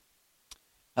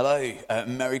Hello,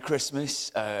 Merry Christmas.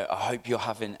 I hope you're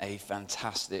having a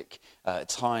fantastic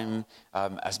time,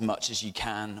 as much as you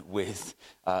can with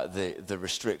the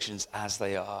restrictions as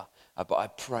they are. But I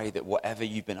pray that whatever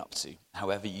you've been up to,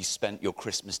 however you spent your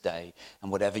Christmas day,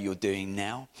 and whatever you're doing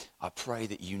now, I pray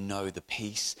that you know the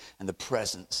peace and the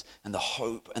presence and the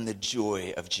hope and the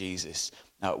joy of Jesus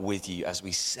with you as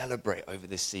we celebrate over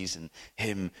this season,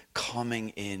 him coming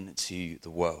into the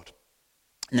world.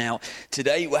 Now,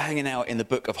 today we're hanging out in the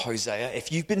book of Hosea.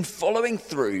 If you've been following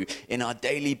through in our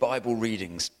daily Bible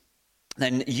readings,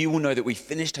 then you will know that we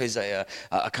finished Hosea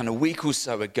a kind of week or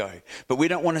so ago. But we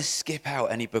don't want to skip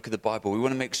out any book of the Bible. We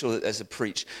want to make sure that there's a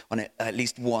preach on it, at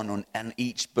least one on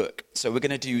each book. So we're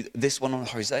going to do this one on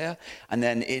Hosea. And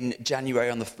then in January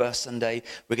on the first Sunday,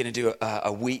 we're going to do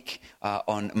a week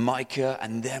on Micah.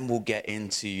 And then we'll get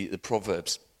into the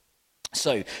Proverbs.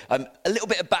 So, a little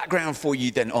bit of background for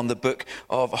you then on the book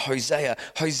of Hosea.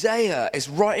 Hosea is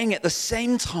writing at the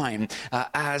same time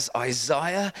as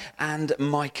Isaiah and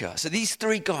Micah. So these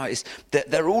three guys,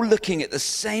 they're all looking at the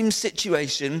same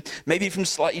situation, maybe from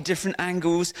slightly different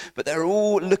angles, but they're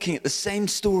all looking at the same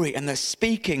story and they're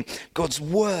speaking God's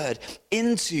word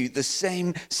into the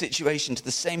same situation to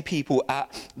the same people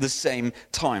at the same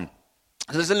time.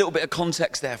 There's a little bit of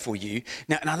context there for you.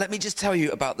 Now, let me just tell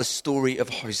you about the story of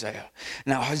Hosea.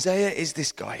 Now, Hosea is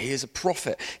this guy. He is a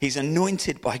prophet. He's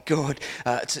anointed by God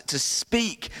to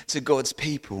speak to God's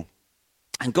people.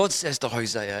 And God says to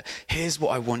Hosea, here's what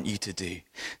I want you to do.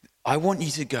 I want you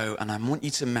to go and I want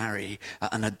you to marry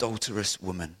an adulterous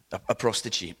woman, a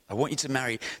prostitute. I want you to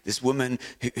marry this woman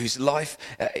whose life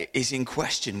is in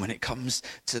question when it comes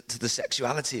to the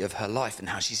sexuality of her life and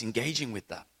how she's engaging with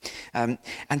that.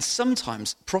 And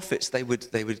sometimes prophets, they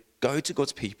would go to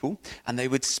God's people and they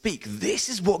would speak, this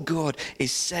is what God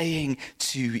is saying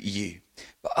to you.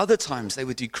 But other times they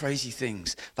would do crazy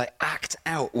things, like act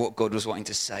out what God was wanting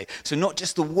to say. So not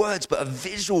just the words, but a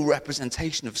visual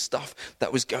representation of stuff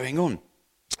that was going on.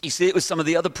 You see it with some of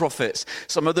the other prophets.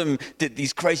 Some of them did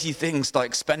these crazy things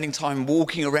like spending time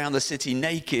walking around the city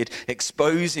naked,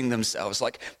 exposing themselves,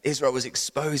 like Israel was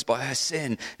exposed by her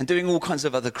sin, and doing all kinds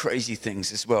of other crazy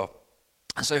things as well.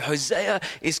 And so Hosea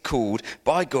is called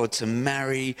by God to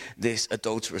marry this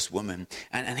adulterous woman.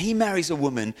 And he marries a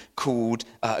woman called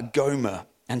Gomer.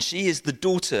 And she is the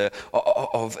daughter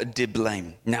of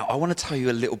Diblaim. Now, I want to tell you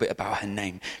a little bit about her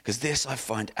name, because this I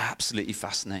find absolutely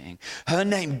fascinating. Her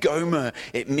name, Gomer,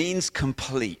 it means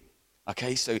complete.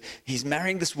 Okay, so he's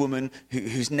marrying this woman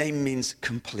whose name means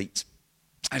complete.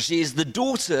 And she is the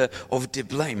daughter of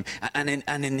Diblaim.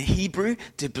 And in Hebrew,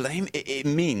 Diblaim, it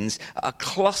means a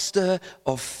cluster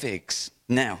of figs.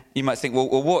 Now, you might think,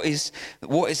 well, what is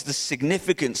the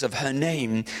significance of her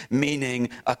name meaning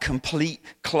a complete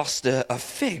cluster of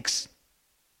figs?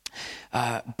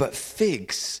 But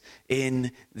figs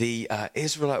in the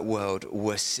Israelite world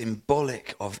were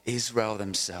symbolic of Israel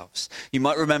themselves. You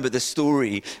might remember the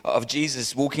story of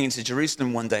Jesus walking into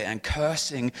Jerusalem one day and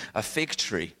cursing a fig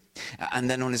tree. And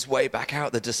then on his way back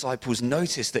out, the disciples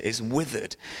noticed that it's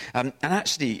withered. And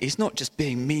actually, he's not just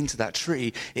being mean to that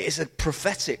tree. It is a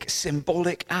prophetic,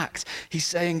 symbolic act. He's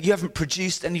saying, you haven't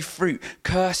produced any fruit,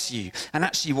 curse you. And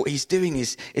actually what he's doing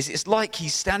is it's like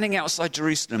he's standing outside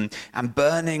Jerusalem and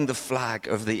burning the flag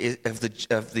of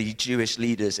the Jewish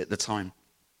leaders at the time.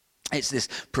 It's this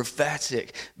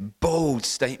prophetic, bold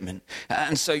statement.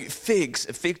 And so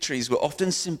fig trees were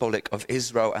often symbolic of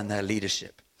Israel and their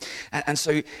leadership. And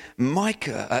so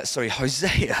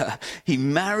Hosea, he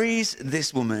marries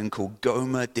this woman called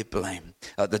Gomer Diblaim,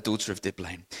 the daughter of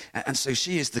Diblaim. And so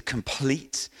she is the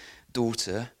complete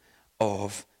daughter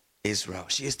of Israel.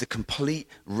 She is the complete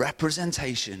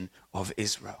representation of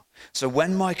Israel. So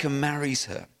when Micah marries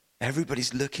her,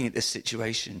 everybody's looking at this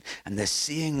situation and they're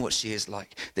seeing what she is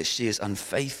like, that she is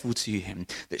unfaithful to him,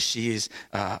 that she is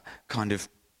kind of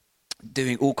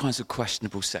doing all kinds of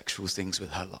questionable sexual things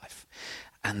with her life.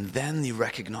 And then you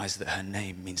recognize that her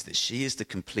name means that she is the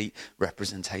complete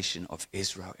representation of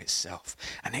Israel itself.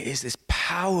 And it is this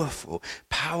powerful,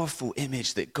 powerful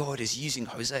image that God is using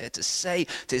Hosea to say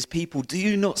to his people, do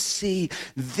you not see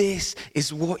this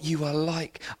is what you are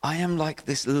like? I am like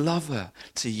this lover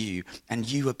to you, and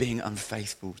you are being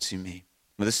unfaithful to me.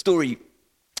 Well, the story,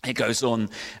 it goes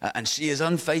on, and she is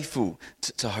unfaithful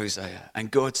to Hosea. And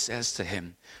God says to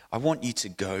him, I want you to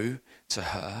go to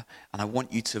her, and I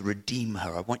want you to redeem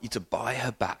her. I want you to buy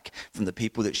her back from the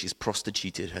people that she's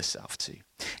prostituted herself to.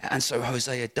 And so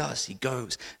Hosea does. He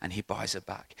goes and he buys her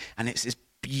back. And it's this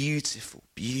beautiful,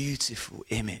 beautiful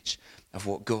image of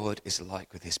what God is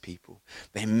like with his people.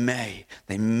 They may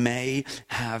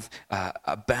have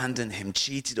abandoned him,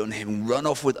 cheated on him, run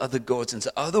off with other gods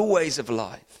into other ways of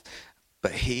life.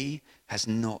 But he has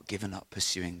not given up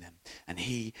pursuing them. And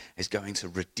he is going to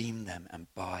redeem them and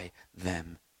buy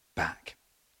them back.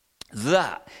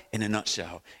 That, in a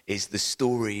nutshell, is the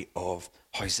story of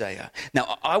Hosea.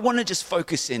 Now, I want to just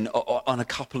focus in on a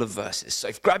couple of verses. So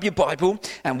grab your Bible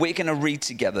and we're going to read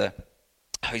together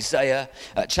Hosea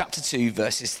chapter 2,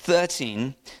 verses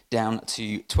 13 down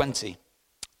to 20.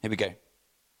 Here we go. It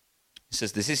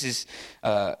says this is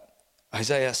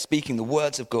Hosea speaking the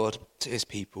words of God to his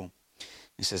people.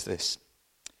 He says this: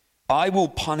 I will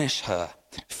punish her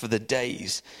for the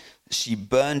days she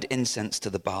burned incense to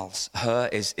the Baals. Her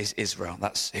is Israel.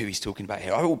 That's who he's talking about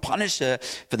here. I will punish her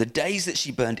for the days that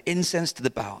she burned incense to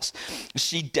the Baals.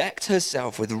 She decked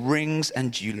herself with rings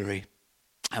and jewelry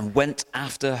and went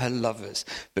after her lovers,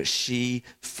 but she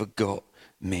forgot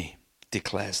me,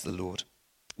 declares the Lord.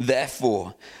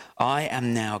 Therefore, I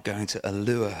am now going to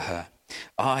allure her.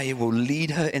 I will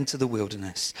lead her into the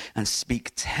wilderness and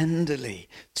speak tenderly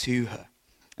to her.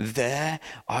 There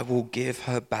I will give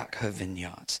her back her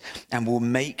vineyards and will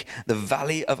make the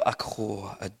valley of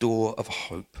Achor a door of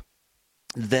hope.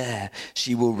 There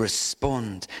she will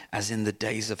respond as in the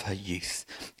days of her youth,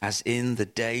 as in the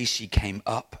day she came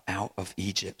up out of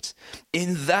Egypt.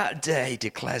 In that day,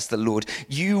 declares the Lord,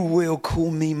 you will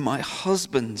call me my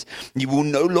husband. You will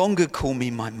no longer call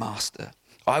me my master.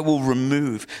 I will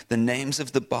remove the names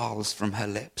of the Baals from her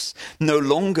lips. No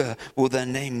longer will their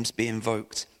names be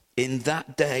invoked. In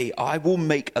that day, I will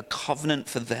make a covenant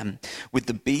for them with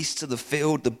the beasts of the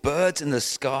field, the birds in the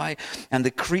sky, and the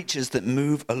creatures that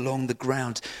move along the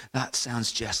ground. That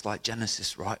sounds just like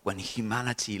Genesis, right? When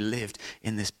humanity lived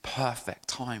in this perfect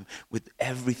time with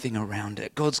everything around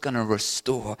it. God's going to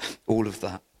restore all of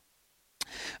that.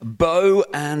 Bow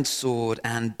and sword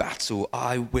and battle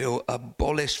I will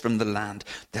abolish from the land.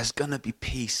 There's going to be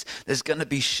peace. There's going to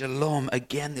be shalom.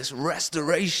 Again, this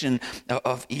restoration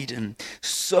of Eden,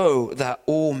 so that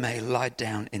all may lie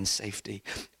down in safety.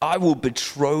 I will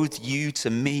betroth you to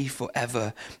me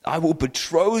forever. I will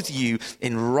betroth you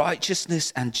in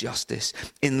righteousness and justice,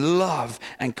 in love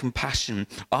and compassion.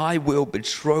 I will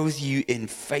betroth you in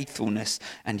faithfulness,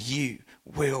 and you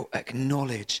will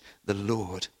acknowledge the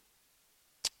Lord.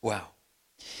 Wow.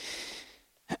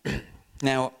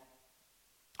 Now,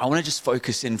 I want to just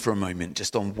focus in for a moment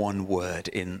just on one word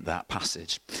in that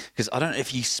passage, because I don't know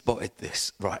if you spotted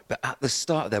this, right? But at the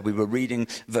start there, we were reading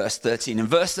verse 13. And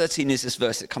verse 13 is this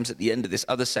verse that comes at the end of this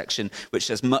other section, which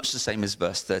says much the same as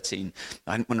verse 13.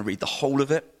 I don't want to read the whole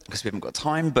of it because we haven't got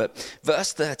time. But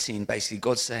verse 13, basically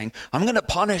God's saying, I'm going to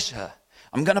punish her.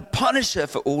 I'm going to punish her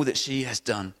for all that she has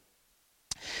done.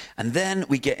 And then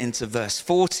we get into verse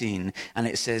 14 and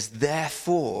it says,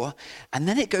 therefore, and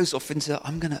then it goes off into,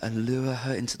 I'm going to allure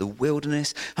her into the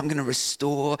wilderness. I'm going to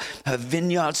restore her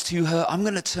vineyards to her. I'm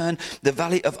going to turn the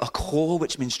valley of Achor,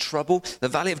 which means trouble, the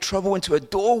valley of trouble, into a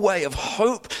doorway of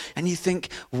hope. And you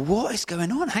think, what is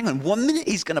going on? Hang on, 1 minute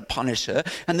he's going to punish her,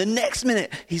 and the next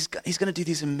minute he's going to do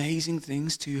these amazing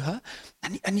things to her.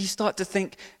 And you start to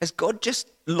think, has God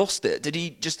just lost it? Did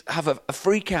he just have a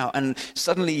freak out and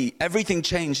suddenly everything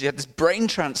changed? He had this brain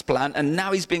transplant and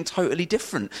now he's being totally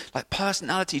different, like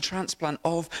personality transplant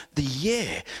of the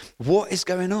year. What is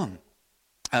going on?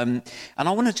 And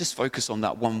I want to just focus on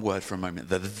that one word for a moment,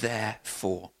 the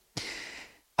therefore.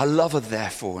 I love a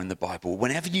therefore in the Bible.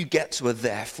 Whenever you get to a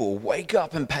therefore, wake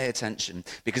up and pay attention,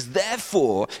 because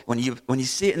therefore, when you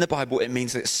see it in the Bible, it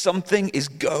means that something is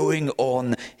going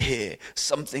on here.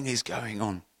 Something is going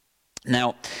on.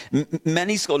 Now,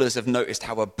 many scholars have noticed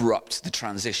how abrupt the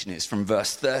transition is from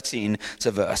verse 13 to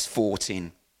verse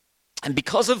 14. And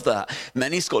because of that,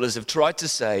 many scholars have tried to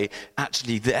say,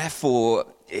 actually, therefore,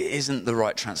 it isn't the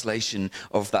right translation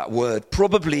of that word.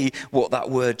 Probably what that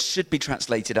word should be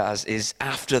translated as is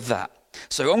after that.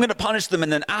 So I'm going to punish them,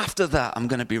 and then after that, I'm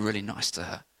going to be really nice to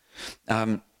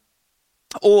her.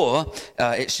 Or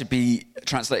it should be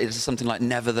translated as something like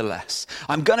nevertheless.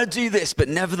 I'm going to do this, but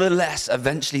nevertheless,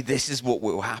 eventually this is what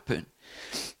will happen.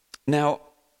 Now,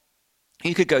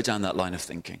 you could go down that line of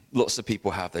thinking. Lots of people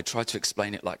have. They try to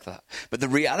explain it like that. But the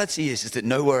reality is that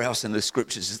nowhere else in the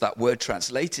scriptures is that word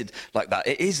translated like that.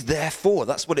 It is therefore.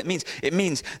 That's what it means. It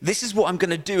means this is what I'm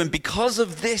going to do, and because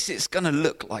of this, it's going to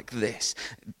look like this.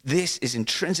 This is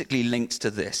intrinsically linked to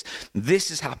this.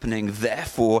 This is happening,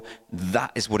 therefore,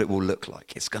 that is what it will look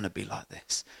like. It's going to be like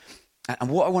this. And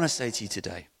what I want to say to you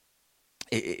today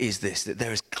is this, that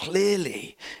there is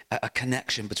clearly a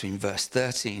connection between verse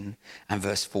 13 and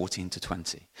verse 14 to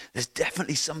 20. There's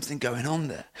definitely something going on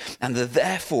there. And the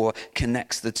therefore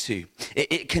connects the two.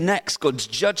 It connects God's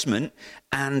judgment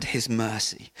and his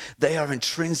mercy. They are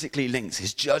intrinsically linked,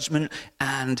 his judgment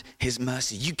and his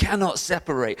mercy. You cannot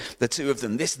separate the two of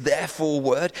them. This therefore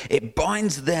word, it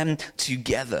binds them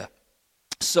together.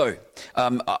 So,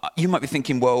 you might be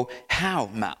thinking, well, how,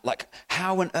 Matt? Like,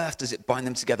 how on earth does it bind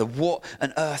them together? What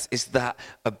on earth is that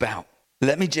about?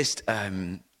 Let me just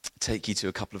take you to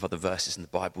a couple of other verses in the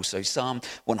Bible. So, Psalm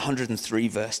 103,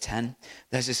 verse 10,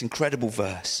 there's this incredible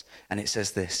verse, and it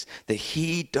says this, that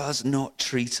he does not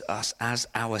treat us as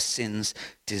our sins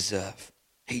deserve.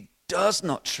 He does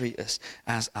not treat us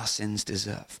as our sins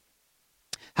deserve.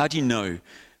 How do you know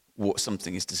what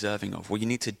something is deserving of? Well, you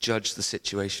need to judge the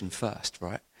situation first,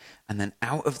 right? And then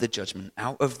out of the judgment,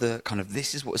 out of the kind of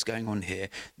this is what's going on here,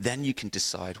 then you can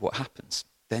decide what happens.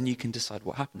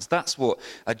 That's what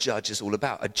a judge is all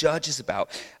about. A judge is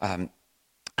about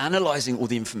analyzing all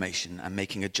the information and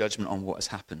making a judgment on what has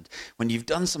happened. When you've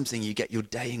done something, you get your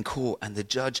day in court and the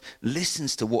judge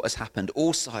listens to what has happened,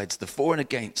 all sides, the for and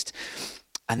against.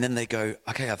 And then they go,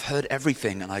 okay, I've heard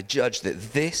everything and I judge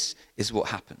that this is what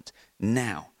happened.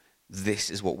 Now, this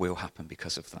is what will happen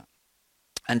because of that.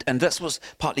 And that's what's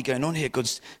partly going on here.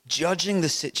 God's judging the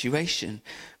situation.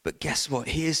 But guess what?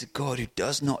 He is a God who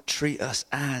does not treat us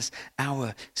as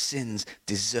our sins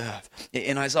deserve.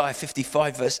 In Isaiah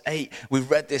 55, verse 8,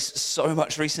 we've read this so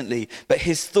much recently. But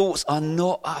his thoughts are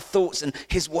not our thoughts, and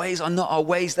his ways are not our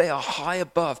ways. They are high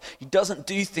above. He doesn't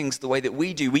do things the way that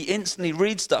we do. We instantly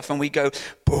read stuff and we go,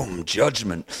 boom,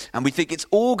 judgment. And we think it's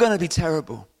all going to be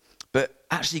terrible. But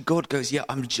actually God goes, yeah,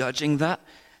 I'm judging that.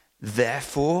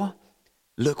 Therefore,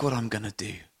 look what I'm going to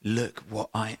do. Look what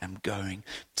I am going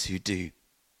to do.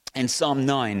 In Psalm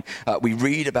 9, we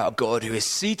read about God who is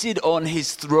seated on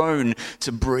his throne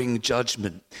to bring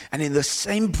judgment. And in the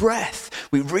same breath,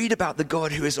 we read about the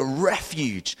God who is a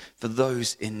refuge for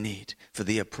those in need, for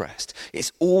the oppressed.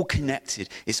 It's all connected.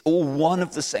 It's all one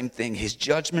of the same thing, his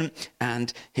judgment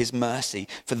and his mercy.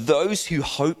 For those who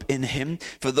hope in him,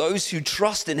 for those who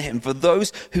trust in him, for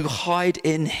those who hide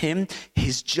in him,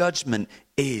 his judgment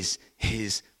is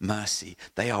his mercy.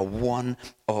 They are one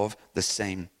of the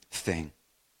same thing.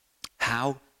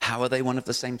 How are they one of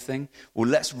the same thing? Well,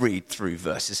 let's read through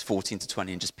verses 14 to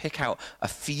 20 and just pick out a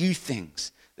few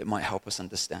things that might help us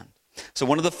understand. So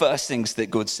one of the first things that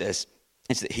God says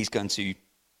is that he's going to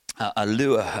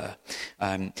allure her.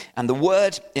 And the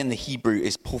word in the Hebrew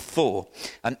is porthor.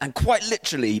 And quite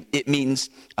literally, it means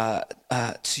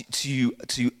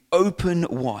to open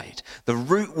wide. The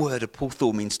root word of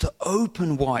porthor means to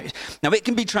open wide. Now, it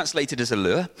can be translated as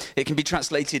allure. It can be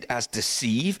translated as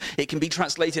deceive. It can be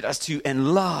translated as to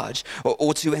enlarge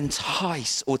or to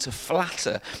entice or to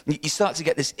flatter. You start to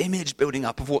get this image building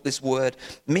up of what this word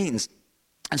means.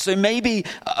 And so maybe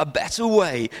a better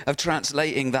way of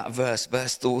translating that verse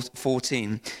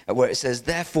 14, where it says,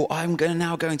 therefore, I'm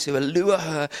now going to allure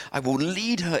her. I will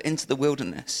lead her into the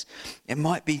wilderness. It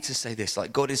might be to say this,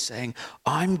 like God is saying,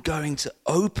 I'm going to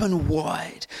open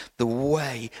wide the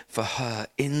way for her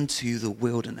into the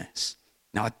wilderness.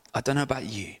 Now, I don't know about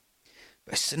you,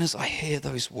 but as soon as I hear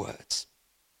those words,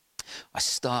 I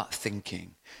start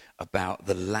thinking about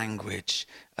the language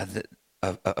of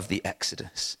the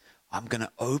Exodus. I'm going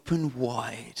to open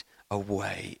wide a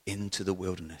way into the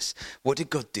wilderness. What did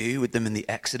God do with them in the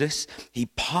Exodus? He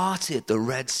parted the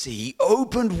Red Sea. He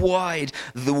opened wide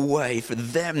the way for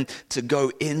them to go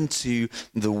into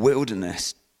the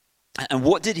wilderness. And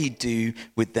what did he do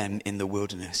with them in the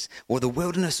wilderness? Well, the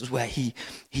wilderness was where he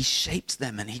shaped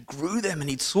them and he grew them and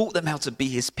he taught them how to be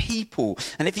his people.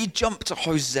 And if you jump to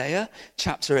Hosea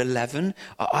chapter 11,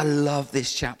 I love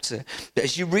this chapter. But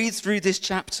as you read through this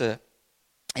chapter,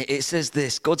 it says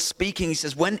this, God speaking, he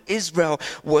says, when Israel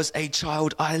was a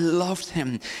child, I loved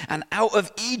him. And out of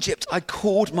Egypt, I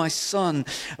called my son.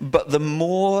 But the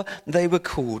more they were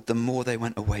called, the more they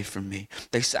went away from me.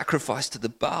 They sacrificed to the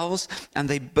Baals and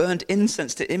they burned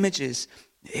incense to images.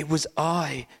 It was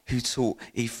I who taught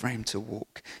Ephraim to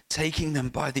walk, taking them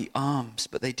by the arms,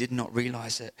 but they did not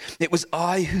realize it. It was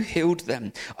I who healed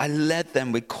them. I led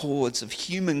them with cords of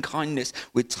human kindness,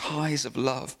 with ties of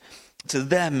love. To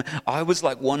them, I was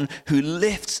like one who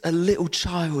lifts a little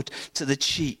child to the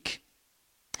cheek,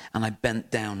 and I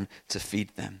bent down to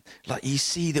feed them. Like you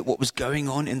see that what was going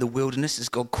on in the wilderness as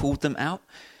God called them out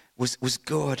was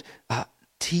God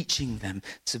teaching them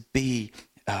to be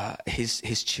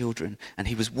his children. And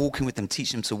he was walking with them,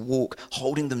 teaching them to walk,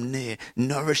 holding them near,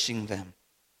 nourishing them.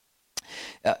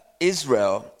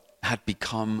 Israel had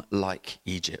become like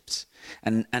Egypt.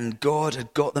 And God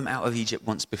had got them out of Egypt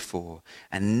once before.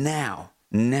 And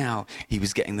now he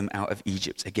was getting them out of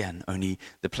Egypt again. Only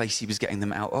the place he was getting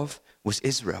them out of was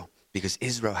Israel, because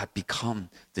Israel had become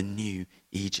the new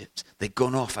Egypt. They'd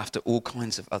gone off after all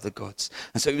kinds of other gods.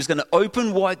 And so he was going to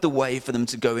open wide the way for them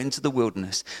to go into the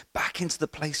wilderness, back into the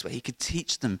place where he could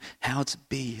teach them how to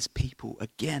be his people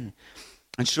again.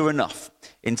 And sure enough,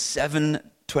 in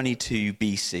 722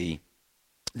 BC,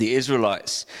 the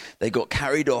Israelites, they got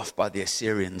carried off by the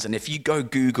Assyrians. And if you go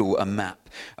Google a map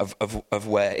of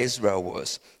where Israel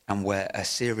was and where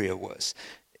Assyria was,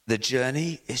 the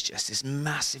journey is just this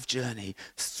massive journey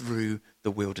through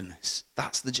the wilderness.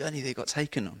 That's the journey they got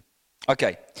taken on.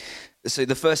 Okay, so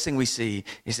the first thing we see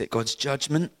is that God's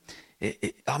judgment,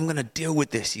 I'm going to deal with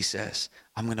this, he says.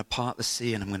 I'm going to part the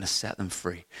sea and I'm going to set them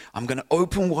free. I'm going to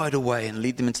open wide a way and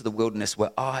lead them into the wilderness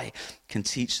where I can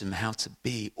teach them how to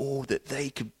be all that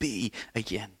they could be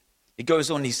again. It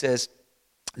goes on, he says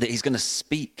that he's going to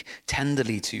speak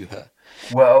tenderly to her.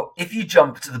 Well, if you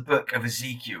jump to the book of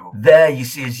Ezekiel, there you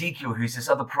see Ezekiel, who's this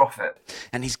other prophet.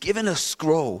 And he's given a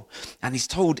scroll, and he's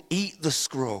told, eat the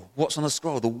scroll. What's on the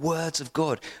scroll? The words of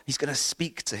God. He's going to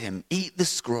speak to him. Eat the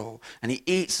scroll. And he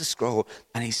eats the scroll,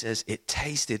 and he says, it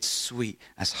tasted sweet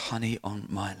as honey on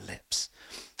my lips.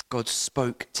 God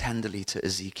spoke tenderly to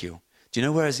Ezekiel. Do you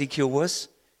know where Ezekiel was?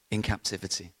 In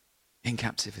captivity. In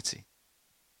captivity.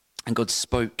 And God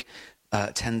spoke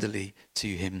tenderly to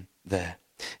him there.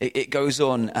 It goes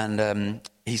on, and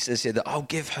he says here that I'll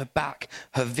give her back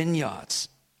her vineyards.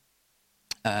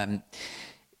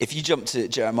 If you jump to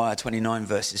Jeremiah 29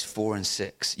 verses 4 and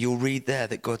 6, you'll read there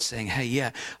that God's saying, hey,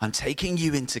 yeah, I'm taking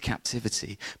you into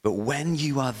captivity, but when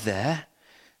you are there,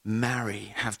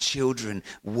 marry, have children,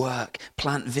 work,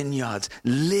 plant vineyards,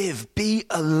 live, be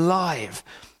alive.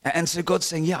 And so God's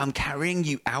saying, yeah, I'm carrying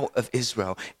you out of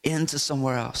Israel into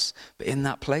somewhere else. But in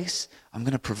that place, I'm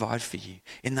going to provide for you.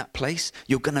 In that place,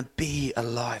 you're going to be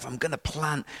alive. I'm going to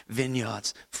plant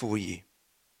vineyards for you.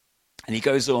 And he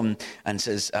goes on and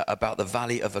says about the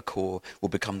valley of Achor will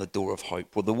become the door of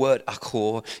hope. Well, the word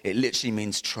Achor, it literally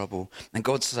means trouble. And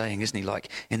God's saying, isn't he, like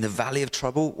in the valley of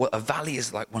trouble, well, a valley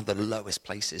is like one of the lowest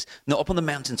places. Not up on the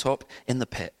mountaintop, in the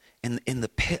pit. In the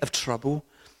pit of trouble,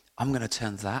 I'm going to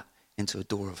turn that into a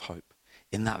door of hope.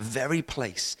 In that very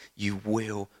place, you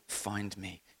will find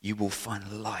me. You will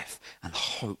find life and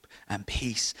hope and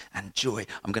peace and joy.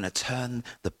 I'm going to turn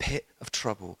the pit of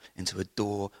trouble into a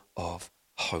door of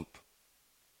hope.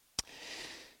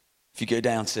 If you go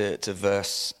down to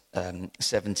verse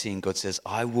 17, God says,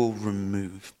 I will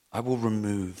remove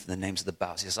the names of the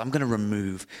bows. He says, I'm going to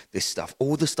remove this stuff.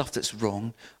 All the stuff that's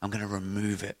wrong, I'm going to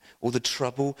remove it. All the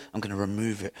trouble, I'm going to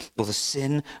remove it. All the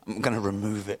sin, I'm going to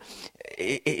remove it.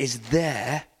 It is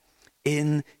there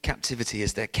in captivity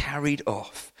as they're carried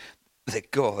off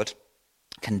that God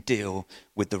can deal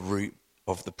with the root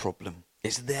of the problem.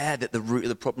 It's there that the root of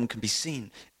the problem can be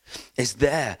seen. It's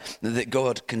there that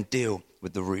God can deal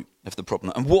with the root of the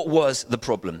problem. And what was the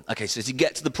problem? Okay, so to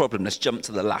get to the problem, let's jump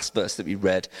to the last verse that we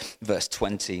read, verse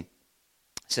 20. It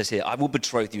says here, I will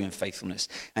betroth you in faithfulness,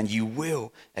 and you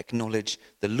will acknowledge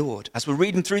the Lord. As we're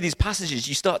reading through these passages,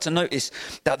 you start to notice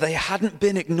that they hadn't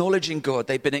been acknowledging God.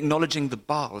 They've been acknowledging the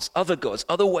Baals, other gods,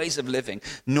 other ways of living,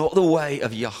 not the way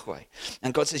of Yahweh.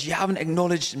 And God says, you haven't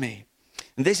acknowledged me.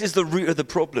 And this is the root of the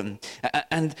problem.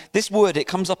 And this word, it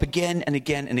comes up again and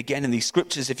again and again in these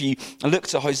scriptures. If you look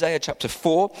to Hosea chapter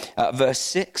 4, verse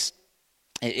 6,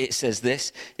 it says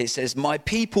this. It says, my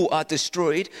people are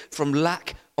destroyed from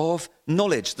lack of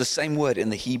knowledge. The same word in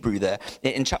the Hebrew there.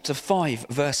 In chapter 5,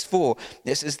 verse 4,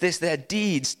 it says this, their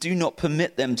deeds do not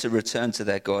permit them to return to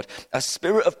their God. A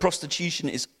spirit of prostitution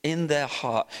is in their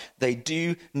heart. They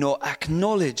do not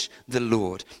acknowledge the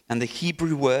Lord. And the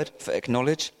Hebrew word for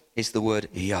acknowledge is the word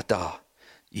yada,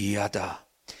 yada.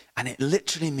 And it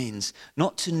literally means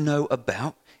not to know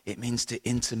about, it means to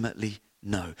intimately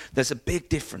know. There's a big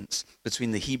difference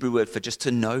between the Hebrew word for just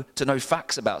to know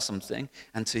facts about something,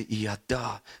 and to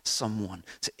yada someone,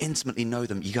 to intimately know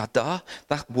them. Yada,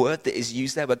 that word that is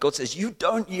used there where God says, you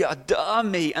don't yada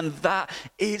me, and that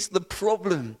is the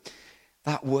problem.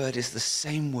 That word is the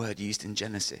same word used in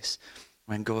Genesis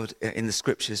when God, in the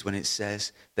scriptures, when it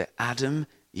says that Adam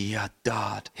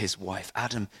yadad his wife.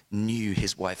 Adam knew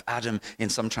his wife. Adam, in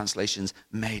some translations,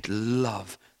 made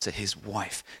love to his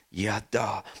wife.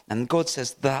 Yada. And God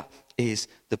says that is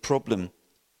the problem.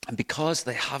 And because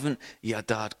they haven't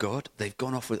yadad God, they've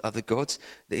gone off with other gods.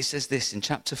 It says this in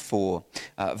chapter 4,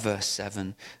 verse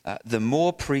 7, the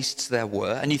more priests there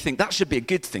were, and you think that should be a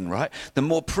good thing, right? The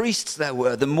more priests there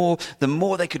were, the more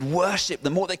they could worship, the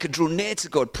more they could draw near to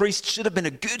God. Priests should have been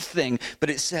a good thing, but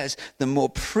it says, the more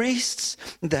priests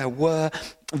there were,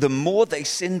 the more they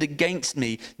sinned against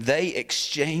me. They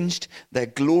exchanged their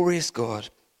glorious God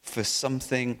for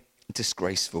something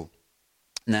disgraceful.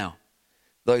 Now,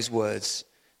 those words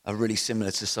are really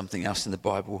similar to something else in the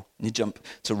Bible. And you jump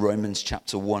to Romans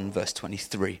chapter 1, verse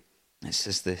 23. It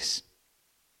says this.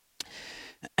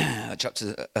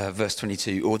 Verse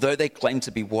 22. Although they claimed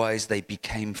to be wise, they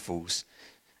became fools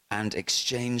and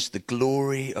exchanged the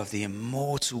glory of the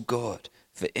immortal God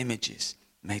for images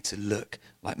made to look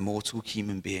like mortal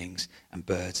human beings and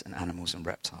birds and animals and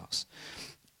reptiles.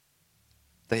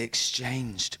 They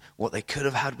exchanged what they could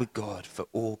have had with God for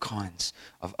all kinds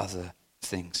of other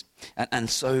things. And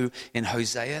so in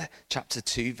Hosea chapter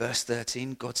 2 verse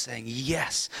 13, God's saying,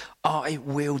 yes, I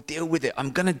will deal with it.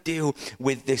 I'm going to deal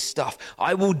with this stuff.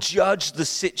 I will judge the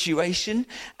situation,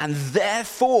 and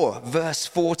therefore, verse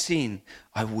 14,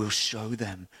 I will show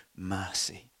them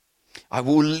mercy. I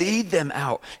will lead them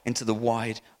out into the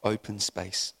wide open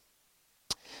space.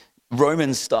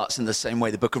 Romans starts in the same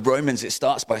way. The book of Romans, it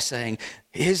starts by saying,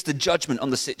 here's the judgment on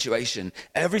the situation.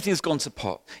 Everything's gone to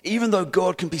pot. Even though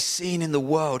God can be seen in the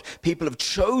world, people have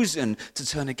chosen to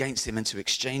turn against him and to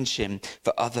exchange him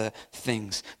for other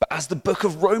things. But as the book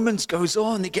of Romans goes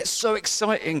on, it gets so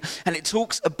exciting, and it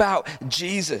talks about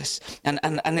Jesus. And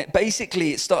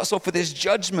it starts off with this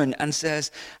judgment and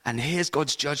says, and here's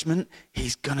God's judgment.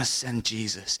 He's going to send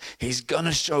Jesus. He's going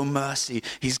to show mercy.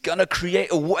 He's going to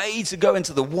create a way to go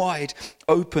into the wide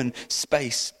open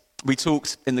space. We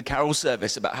talked in the carol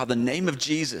service about how the name of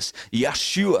Jesus,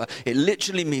 Yeshua, it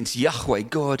literally means Yahweh,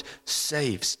 God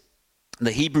saves.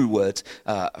 The Hebrew word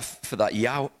for that,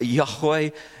 Yahweh,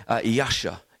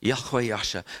 Yasha. Yahweh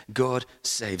Yasha, God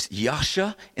saves.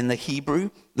 Yasha in the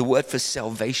Hebrew, the word for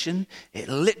salvation, it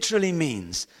literally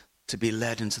means to be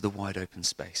led into the wide open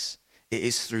space. It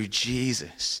is through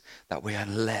Jesus that we are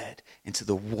led into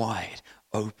the wide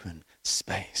open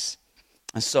space.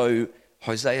 And so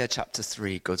Hosea chapter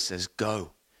 3, God says,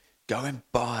 go and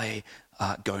buy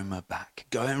Gomer back.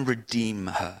 Go and redeem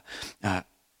her.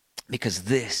 Because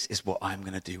this is what I'm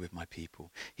going to do with my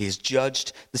people. He has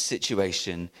judged the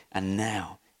situation, and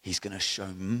now he's going to show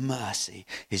mercy.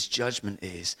 His judgment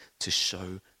is to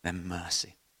show them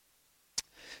mercy.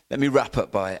 Let me wrap up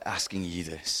by asking you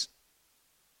this.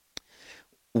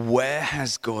 Where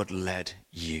has God led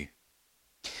you?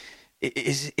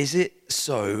 Is it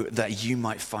so that you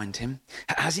might find him?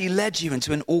 Has he led you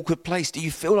into an awkward place? Do you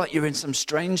feel like you're in some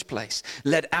strange place,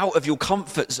 led out of your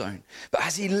comfort zone? But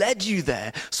has he led you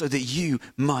there so that you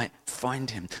might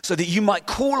find him, so that you might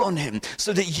call on him,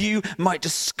 so that you might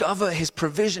discover his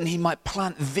provision? He might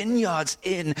plant vineyards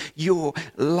in your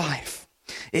life.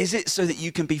 Is it so that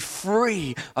you can be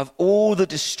free of all the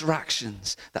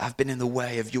distractions that have been in the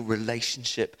way of your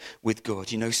relationship with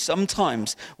God? You know,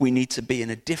 sometimes we need to be in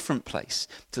a different place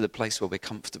to the place where we're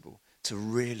comfortable to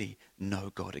really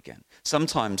know God again.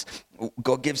 Sometimes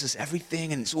God gives us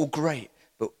everything and it's all great,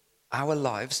 but our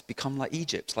lives become like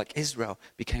Egypt, like Israel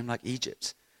became like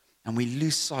Egypt. And we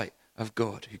lose sight of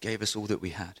God who gave us all that we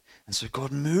had. And so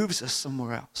God moves us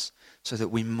somewhere else so that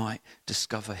we might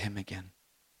discover him again.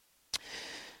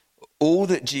 All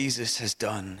that Jesus has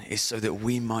done is so that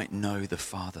we might know the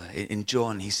Father. In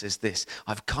John, he says this,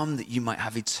 I've come that you might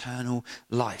have eternal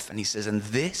life. And he says, and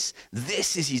this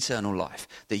is eternal life,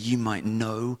 that you might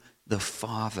know the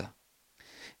Father.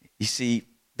 You see,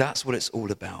 that's what it's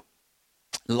all about.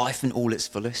 Life in all its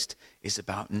fullest is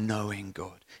about knowing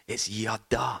God. It's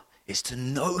yada. It's to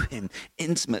know him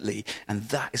intimately, and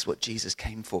that is what Jesus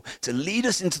came for, to lead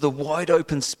us into the wide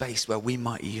open space where we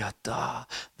might yada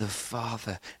the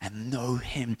Father and know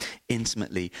him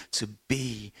intimately, to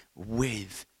be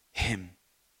with him.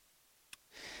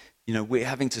 You know, we're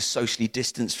having to socially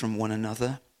distance from one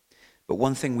another, but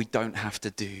one thing we don't have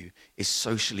to do is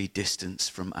socially distance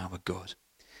from our God.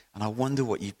 And I wonder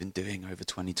what you've been doing over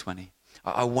 2020.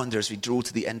 I wonder, as we draw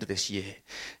to the end of this year,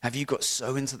 have you got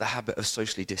so into the habit of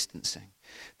socially distancing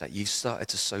that you've started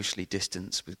to socially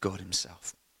distance with God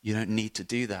himself? You don't need to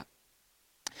do that.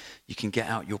 You can get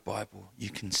out your Bible, you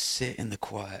can sit in the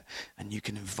quiet, and you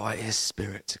can invite his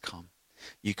Spirit to come.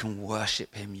 You can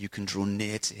worship him, you can draw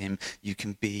near to him, you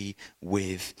can be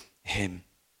with him.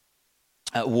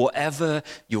 Whatever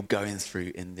you're going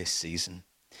through in this season,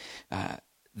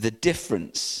 the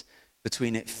difference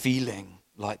between it feeling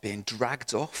like being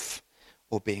dragged off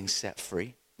or being set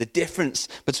free, The difference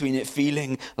between it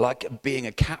feeling like being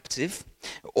a captive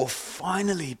or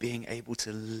finally being able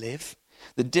to live.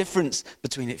 The difference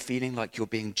between it feeling like you're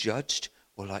being judged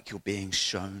or like you're being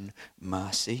shown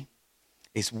mercy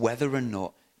is whether or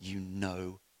not you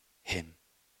know him.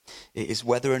 It is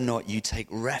whether or not you take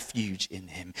refuge in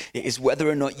him. It is whether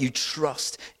or not you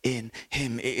trust in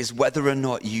him. It is whether or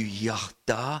not you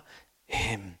yada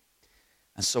him.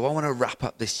 And so I want to wrap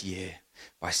up this year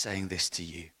by saying this to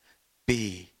you.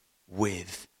 Be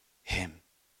with him.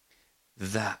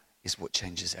 That is what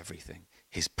changes everything.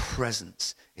 His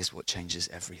presence is what changes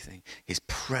everything. His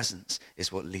presence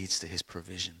is what leads to his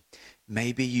provision.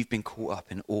 Maybe you've been caught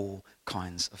up in all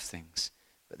kinds of things,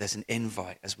 but there's an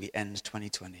invite as we end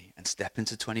 2020 and step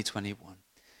into 2021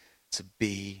 to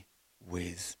be